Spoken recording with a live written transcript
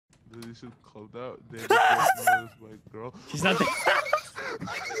Dude, you should call that. David Boreanaz, my girl. She's not there.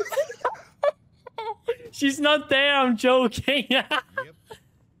 She's not there. I'm joking. Yep.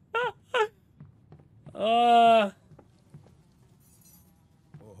 uh.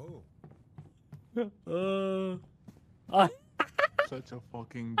 Oh. Such a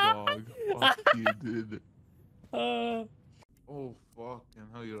fucking dog. Fuck you, dude. Oh, fucking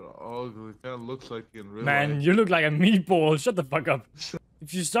hell, you're ugly. Kinda looks like you in real Man, life. you look like a meatball. Shut the fuck up.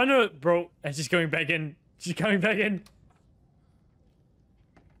 If you stun her, bro, and she's coming back in. She's coming back in.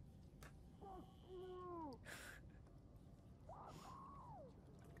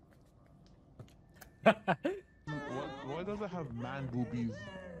 Why does it have man boobies?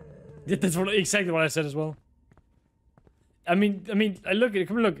 Yeah, that's exactly what I said as well. I mean, I look at it.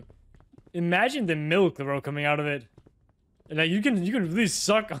 Come look. Imagine the milk, bro, coming out of it. And like you can really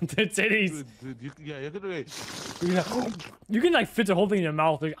suck on the titties. Dude, you can do it. You can like fit the whole thing in your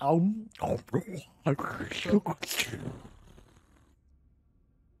mouth. Like,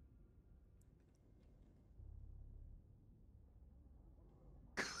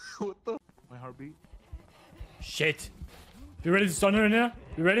 What the? My heartbeat. shit. You ready to stun her in there?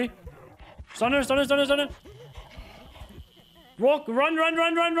 You ready? Stun her, stun her, stun her, stun her. Walk, run, run,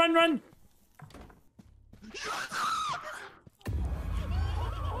 run, run, run, run.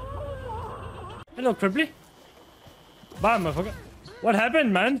 Hello, Cripply. Bye, motherfucker. What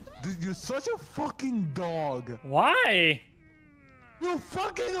happened, man? Dude, you're such a fucking dog. Why? You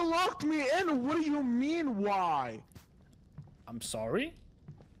fucking locked me in. What do you mean, why? I'm sorry?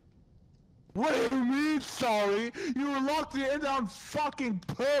 What do you mean, sorry? You locked me in on fucking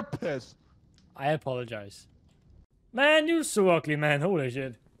purpose. I apologize. Man, you're so ugly, man. Holy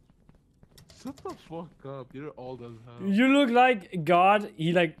shit. Shut the fuck up. You're old as hell. You look like God.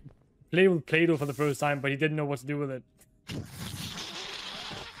 He like played with Play-Doh for the first time, but he didn't know what to do with it.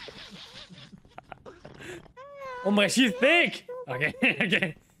 Oh my, she's thick. Okay,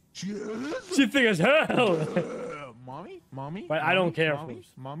 okay. She's thick as hell. Mommy? Mommy? But I don't care. Mommy?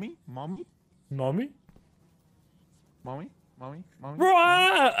 Mommy? Mommy? Mommy? Mommy? Mommy? Mommy?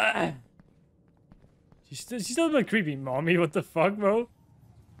 Bro! She's still a bit creepy. Mommy, what the fuck, bro?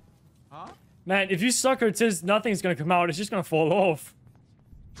 Huh? Man, if you suck her tits, nothing's gonna come out. It's just gonna fall off.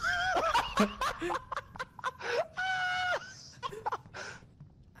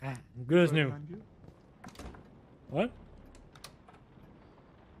 Good as new. What?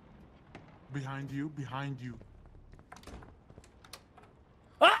 Behind you, behind you.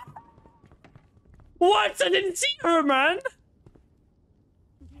 Ah! What? I didn't see her, man!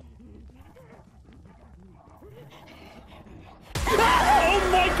 Ah!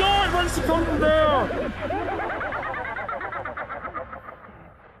 Oh my god! What's the problem there?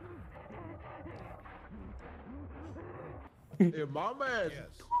 Hey, my man.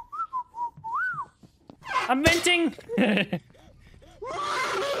 Yes. I'm venting!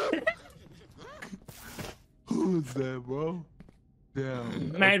 Who's that, bro?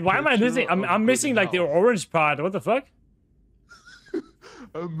 Damn. Man, why am I missing? I'm missing like the orange part. What the fuck?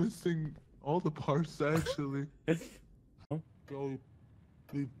 I'm missing all the parts actually. So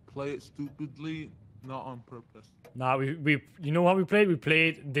we play it stupidly, not on purpose. Nah, we you know how we played? We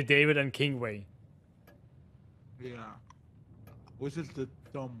played the David and King way. Yeah. Which is the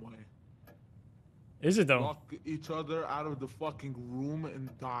dumb way. Is it though? Lock each other out of the fucking room and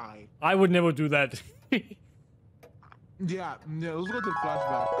die. I would never do that. Yeah, let's go to the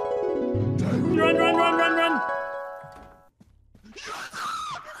flashback. Run, run, run, run, run!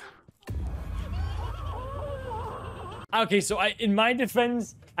 Okay, so in my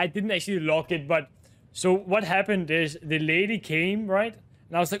defense, I didn't actually lock it, but so what happened is the lady came, right?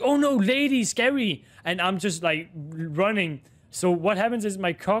 And I was like, oh no, lady, scary! And I'm just like running. So what happens is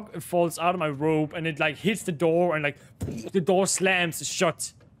my cock falls out of my robe and it like hits the door and like the door slams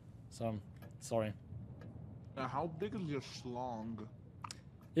shut. So, sorry. How big is your schlong?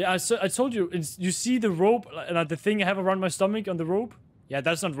 Yeah, I told you, you see the rope, the thing I have around my stomach on the rope? Yeah,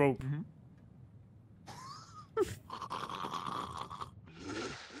 that's not rope. Mm-hmm.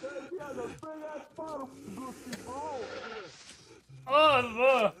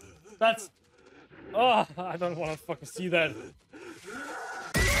 Oh, that's... Oh, I don't want to fucking see that.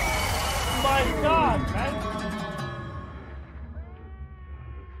 My god, man!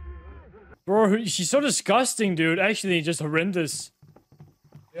 Bro, she's so disgusting, dude. Actually, just horrendous.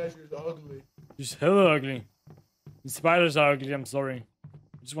 Yeah, she's ugly. She's hella ugly. The spiders are ugly, I'm sorry.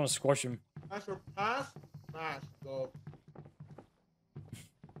 I just want to squash him. Pass or pass? Smash, go.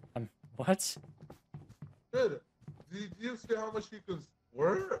 What? Good. Did you see how much you can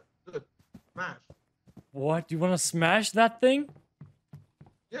squirt? Good. Smash. What? You want to smash that thing?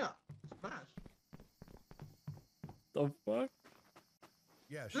 Yeah, smash. The fuck?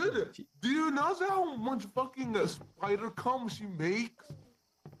 Yeah, sure. Dude, do you know how much fucking spider cum she makes?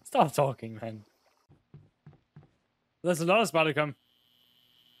 Stop talking, man. There's a lot of spider cum.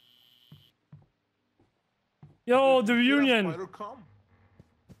 Yo, the Did you see that reunion. Spider cum?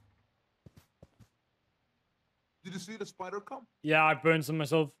 Did you see the spider cum? Yeah, I burned some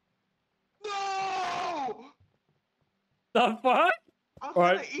myself. No! The fuck? I'm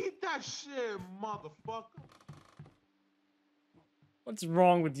Alright. gonna eat that shit, motherfucker. What's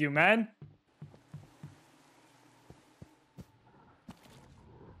wrong with you, man?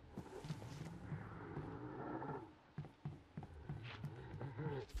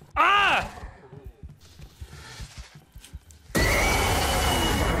 Ah!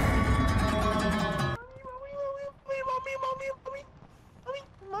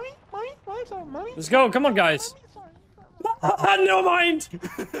 Let's go, come on, guys. Never mind.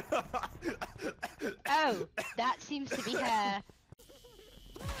 Oh, that seems to be her.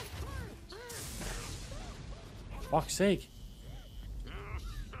 Fuck's sake.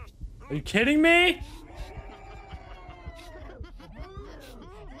 Are you kidding me?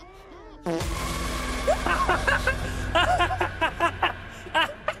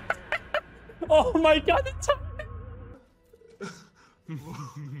 Oh my god, it's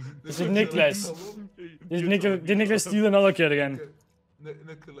This is Nicholas. Did Nicholas steal another kid again?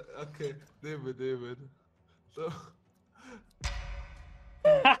 Nicholas, okay, David. So,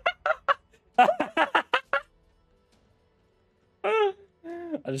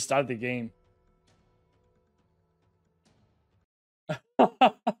 I just started the game.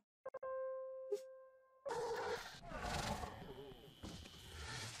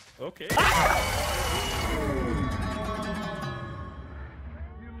 Okay.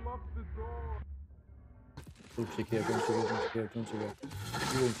 you locked the door. Don't check here, don't check here, don't check here, don't check here.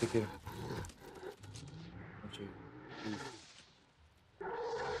 You don't check here. Don't check. Please.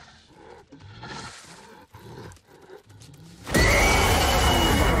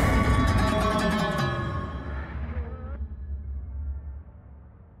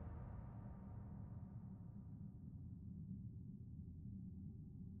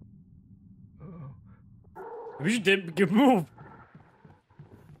 We should give move.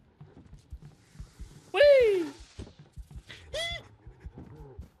 Whee!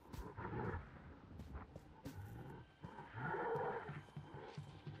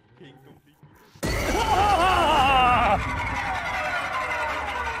 King complete.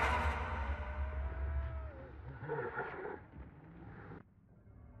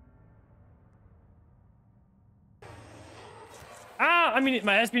 Ah! I mean,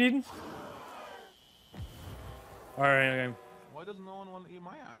 my ass been eaten. Alright, okay. Why does no one want to eat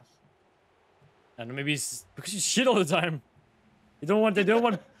my ass? I don't know, maybe it's because you shit all the time. They don't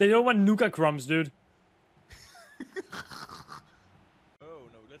want nougat crumbs, dude. Oh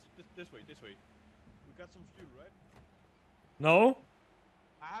no, let's this way. We got some fuel, right? No?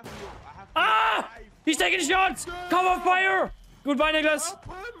 I have to. Ah! He's taking shots! Cover fire! Goodbye, Nicholas! Help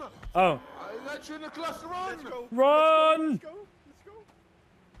him! Oh. I let you, Nicholas, run! Let's go. Run! Let's go.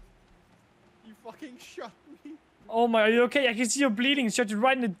 You fucking shot me. Oh my, are you okay? I can see you're bleeding. Shot you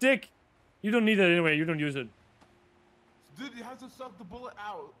right in the dick. You don't need it anyway. You don't use it. Dude, you have to suck the bullet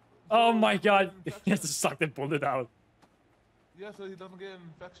out. Oh So my he doesn't god. get He infection. has to suck the bullet out. Yeah, so he doesn't get an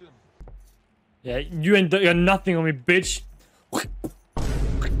infection. Yeah, you're nothing on me, bitch.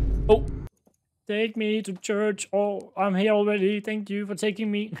 Oh. Take me to church. Oh, I'm here already. Thank you for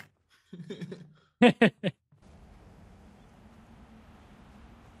taking me.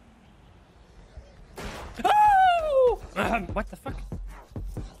 Oh! What the fuck?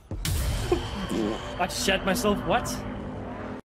 I shat myself. What?